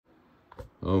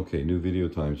Okay, new video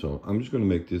time. So I'm just going to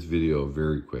make this video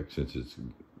very quick since it's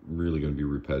really going to be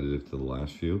repetitive to the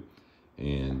last few.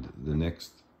 And the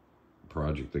next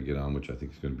project I get on, which I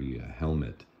think is going to be a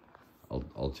helmet,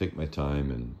 I'll take my time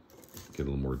and get a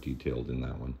little more detailed in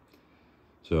that one.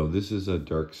 So this is a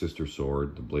Dark Sister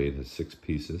sword. The blade has 6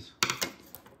 pieces.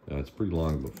 It's pretty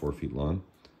long, about 4 feet long.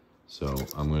 So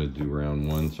I'm going to do round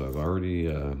 1. So I've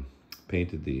already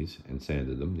painted these and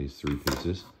sanded them, these 3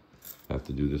 pieces. I have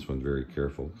to do this one very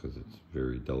careful because it's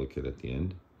very delicate at the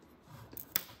end.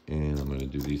 And I'm going to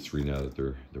do these 3 now that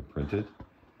they're printed.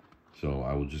 So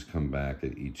I will just come back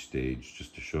at each stage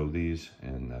just to show these,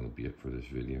 and that'll be it for this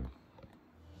video.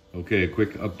 Okay, a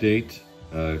quick update.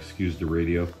 Excuse the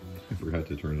radio, I forgot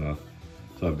to turn it off.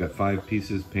 So I've got 5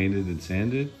 pieces painted and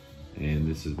sanded, and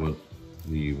this is what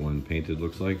the one painted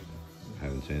looks like. I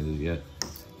haven't sanded it yet.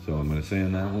 So I'm going to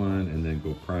sand that one and then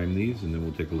go prime these, and then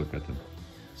we'll take a look at them.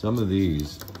 Some of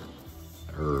these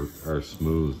are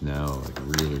smooth now, like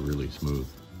really smooth.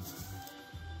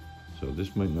 So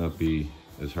this might not be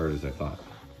as hard as I thought.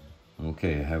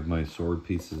 Okay, I have my sword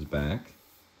pieces back.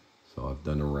 So I've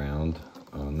done a round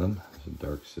on them. It's a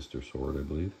Dark Sister sword, I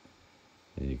believe.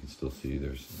 And you can still see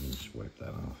let me just wipe that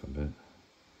off a bit.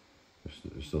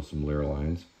 There's still some layer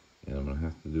lines. And I'm gonna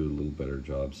have to do a little better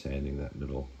job sanding that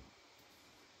middle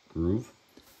groove.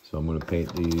 So I'm gonna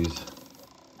paint these,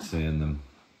 sand them,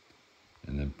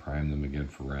 and then prime them again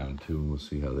for round 2. We'll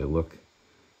see how they look.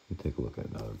 Let me take a look at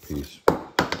another piece.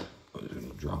 I'm just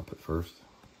gonna drop it first.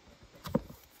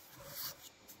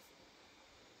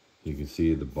 You can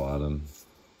see at the bottom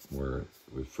where it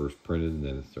was first printed and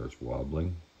then it starts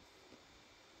wobbling.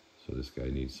 So this guy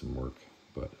needs some work,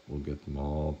 but we'll get them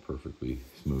all perfectly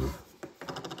smooth.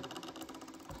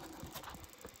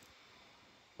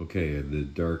 Okay, the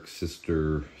Dark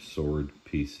Sister sword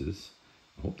pieces.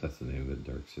 I hope that's the name of it,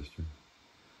 Dark Sister.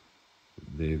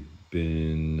 They've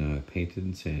been painted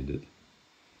and sanded.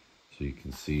 So you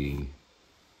can see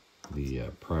the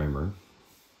primer,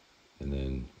 and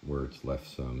then where it's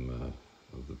left some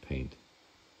of the paint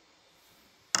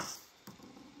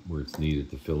where it's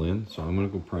needed to fill in. So I'm going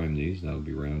to go prime these, and that'll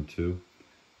be round 2.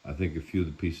 I think a few of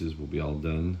the pieces will be all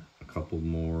done. A couple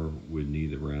more would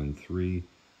need a round 3,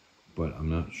 but I'm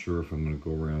not sure if I'm going to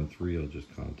go round 3. I'll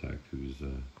just contact who's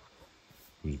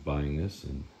buying this,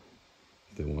 and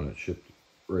if they want it shipped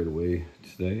right away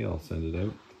today, I'll send it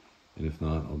out. And if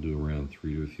not, I'll do a round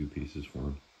 3 to a few pieces for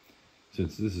them.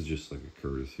 Since this is just like a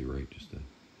courtesy, right? Just to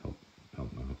help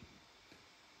them out.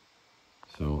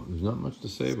 So there's not much to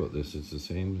say about this. It's the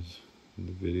same as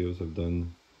the videos I've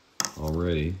done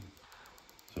already.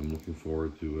 So I'm looking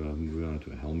forward to moving on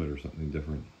to a helmet or something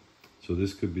different. So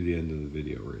this could be the end of the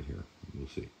video right here. We'll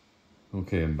see.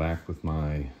 Okay, I'm back with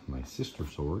my sister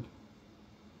sword.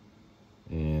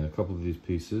 And a couple of these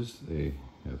pieces, they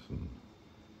have some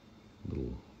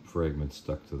little fragments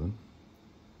stuck to them,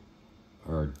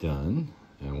 are done.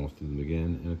 And I won't do them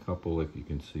again. And a couple, like you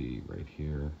can see right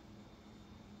here,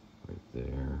 right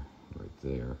there, right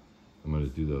there. I'm going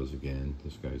to do those again.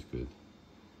 This guy's good.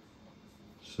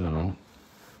 So,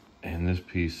 and this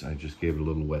piece, I just gave it a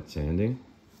little wet sanding.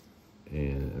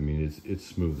 And I mean, it's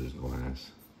smooth as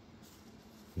glass.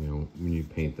 You know, when you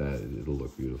paint that, it'll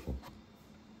look beautiful.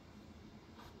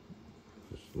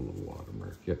 Just a little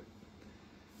watermark, yep.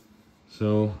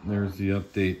 So there's the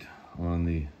update on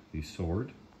the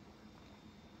sword.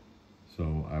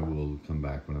 So I will come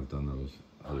back when I've done those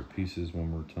other pieces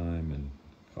one more time and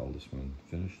call this one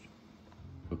finished.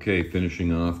 Okay,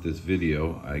 finishing off this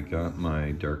video, I got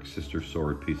my Dark Sister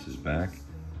sword pieces back.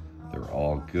 They're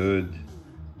all good.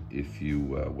 If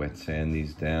you wet sand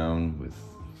these down with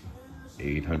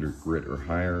 800 grit or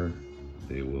higher,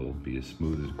 they will be as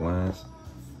smooth as glass.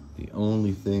 The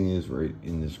only thing is, right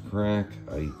in this crack,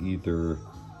 I either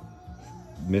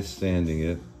missed sanding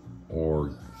it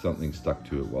or something stuck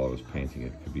to it while I was painting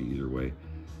it. Could be either way.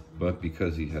 But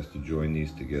because he has to join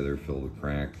these together, fill the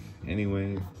crack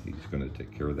anyway, he's going to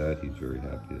take care of that. He's very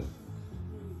happy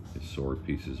that his sword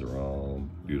pieces are all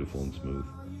beautiful and smooth.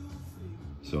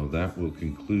 So that will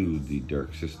conclude the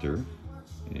Dark Sister,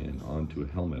 and on to a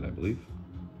helmet, I believe.